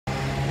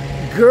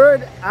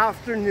Good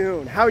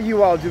afternoon. How are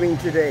you all doing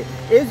today?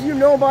 As you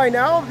know by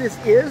now, this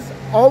is,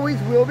 always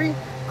will be,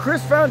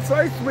 Chris Van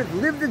Sice with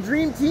Live the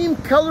Dream Team,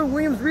 Keller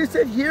Williams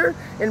Reset here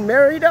in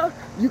Merida,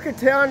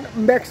 Yucatan,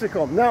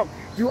 Mexico. Now,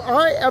 do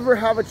I ever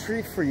have a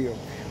treat for you?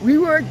 We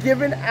were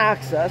given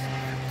access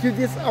to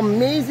this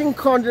amazing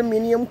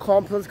condominium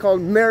complex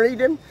called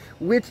Meridin,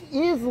 which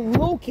is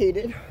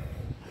located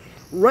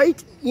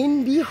right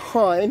in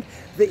behind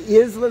the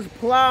Isla's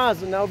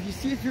Plaza. Now, if you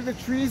see through the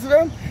trees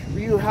there,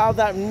 you have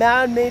that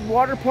man-made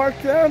water park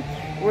there,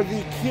 where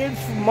the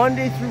kids from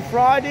Monday through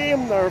Friday,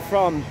 or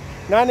from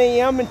 9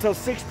 a.m. until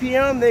 6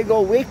 p.m., they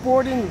go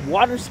wakeboarding,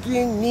 water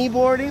skiing,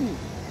 kneeboarding.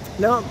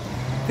 Now,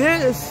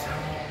 this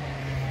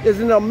is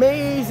an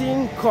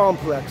amazing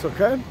complex,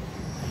 okay?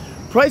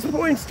 Price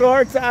point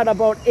starts at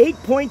about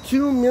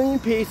 8.2 million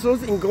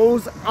pesos and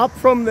goes up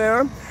from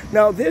there.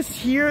 Now, this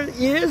here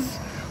is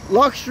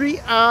luxury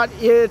at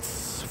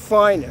its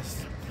finest.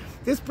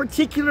 This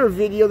particular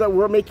video that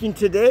we're making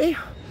today,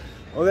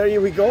 well,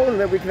 there we go, and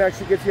then we can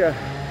actually get you a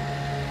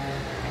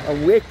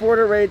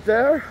wakeboarder right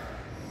there.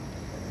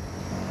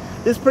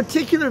 This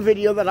particular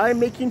video that I'm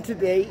making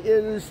today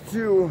is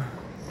to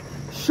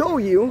show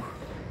you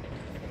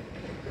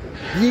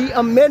the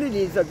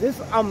amenities that this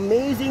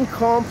amazing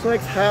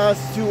complex has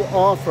to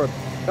offer.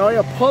 Now, I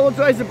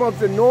apologize about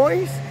the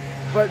noise,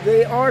 but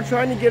they are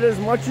trying to get as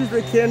much as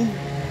they can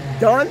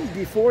done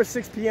before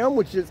 6 p.m.,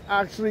 which is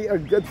actually a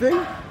good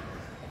thing.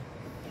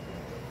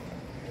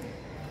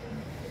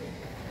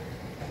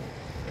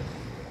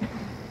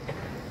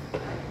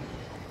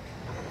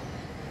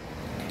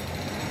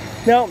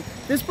 Now,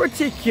 this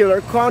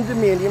particular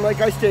condominium, like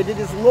I stated,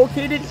 is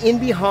located in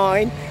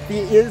behind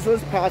the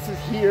Isla's Plaza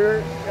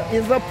here,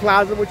 Isla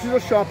Plaza, which is a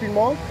shopping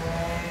mall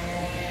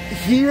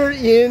here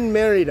in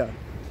Merida.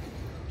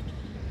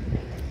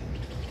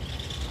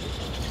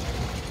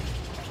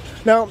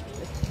 Now,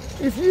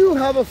 if you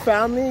have a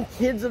family,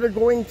 kids that are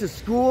going to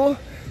school,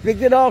 they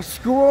get off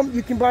school,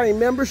 you can buy a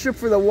membership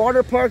for the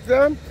water park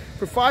there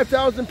for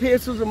 5,000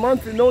 pesos a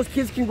month, and those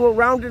kids can go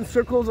around in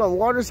circles on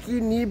water ski,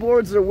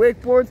 kneeboards, or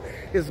wakeboards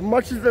as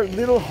much as their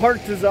little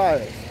heart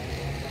desires.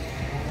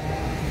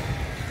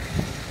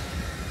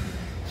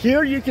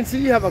 Here you can see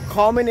you have a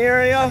common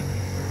area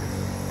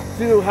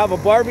to have a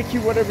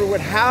barbecue, whatever,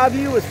 what have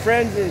you, with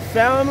friends and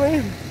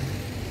family.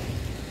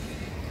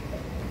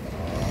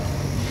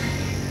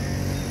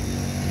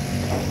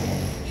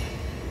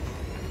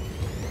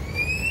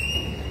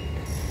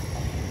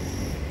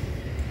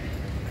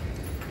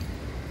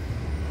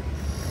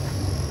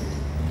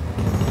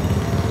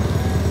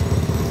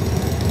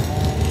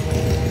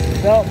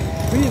 Now,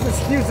 please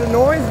excuse the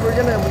noise. We're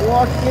going to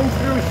walk in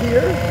through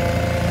here.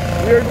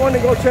 We are going to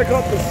go check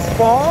out the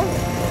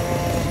spa.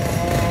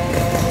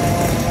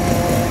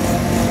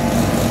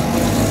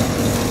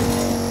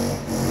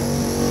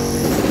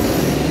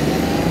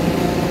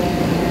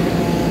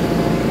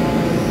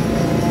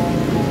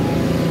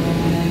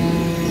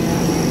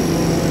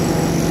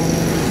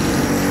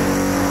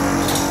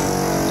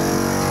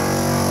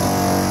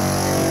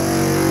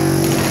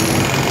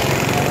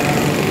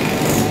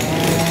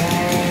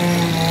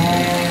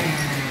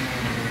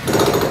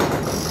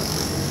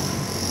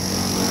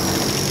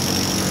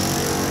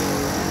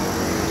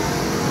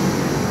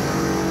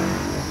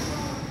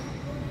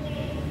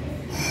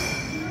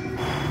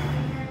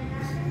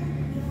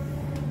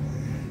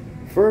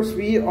 First,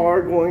 we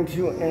are going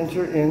to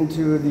enter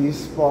into the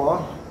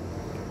spa,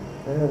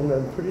 and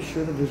I'm pretty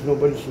sure that there's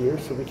nobody here,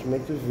 so we can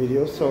make this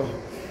video. So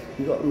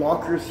we got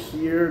lockers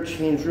here,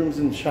 change rooms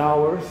and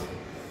showers,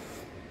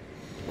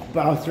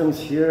 bathrooms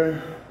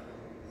here.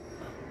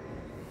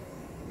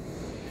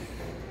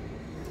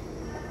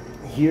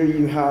 Here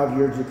you have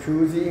your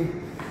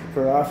jacuzzi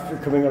for after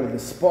coming out of the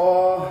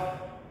spa,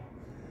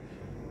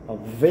 a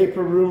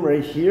vapor room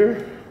right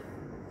here.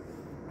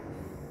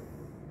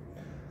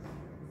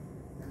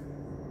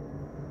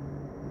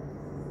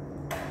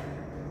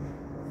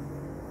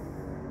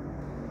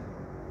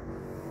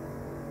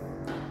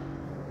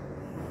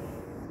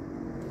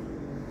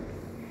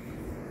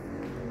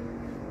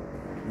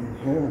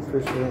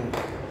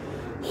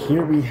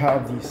 Here we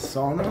have the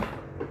sauna.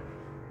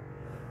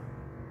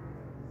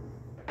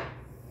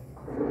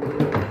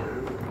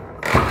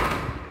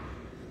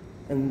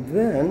 And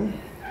then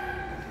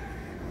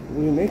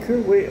we make our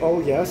way,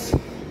 oh yes,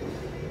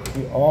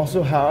 we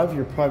also have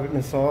your private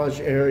massage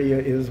area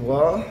as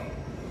well.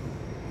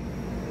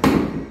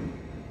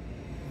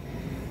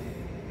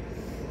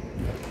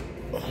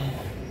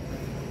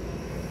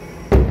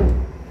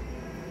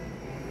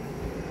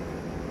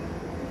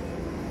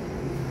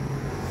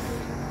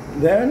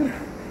 Then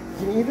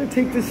you can either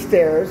take the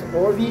stairs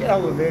or the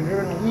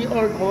elevator, and we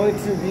are going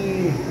to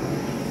be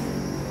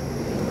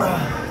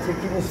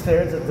taking the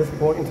stairs at this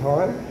point in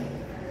time.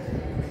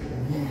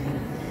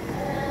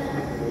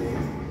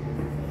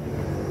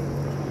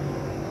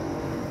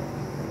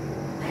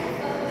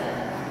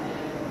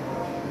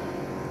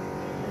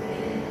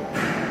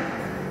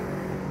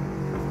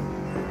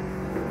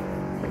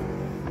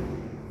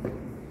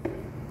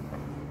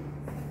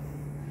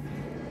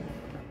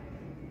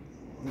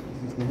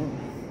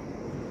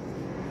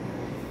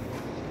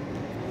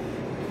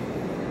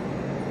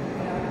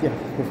 Yeah,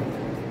 perfect.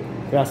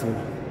 Gracias.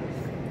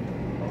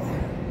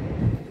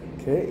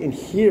 Okay, and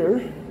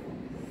here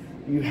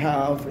you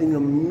have an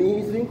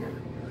amazing,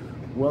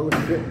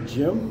 well-equipped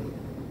gym.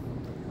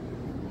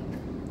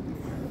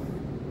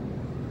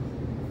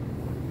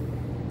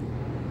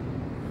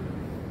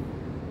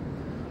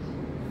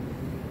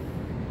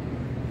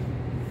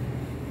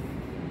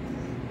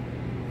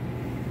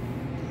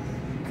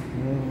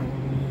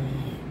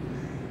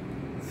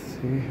 Let's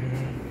see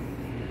here.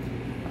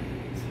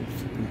 Let's see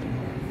if we can do it.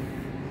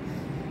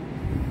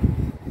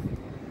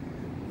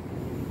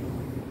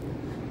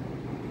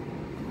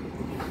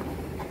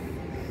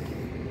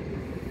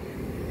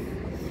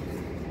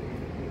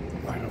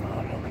 I don't know.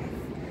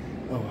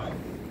 Oh well.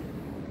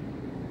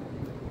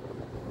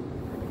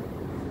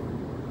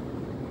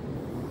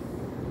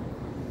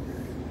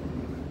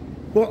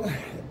 Well,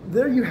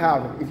 there you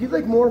have it. If you'd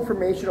like more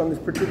information on this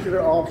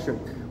particular option,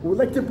 or would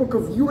like to book a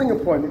viewing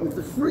appointment with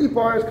the free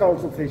buyer's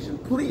consultation,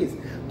 please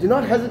do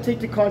not hesitate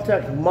to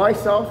contact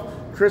myself,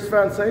 Chris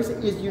Van Sice.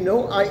 As you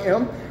know, I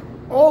am,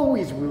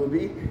 always will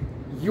be,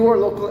 your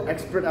local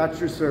expert at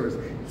your service.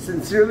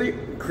 Sincerely,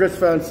 Chris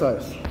Van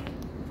Sice.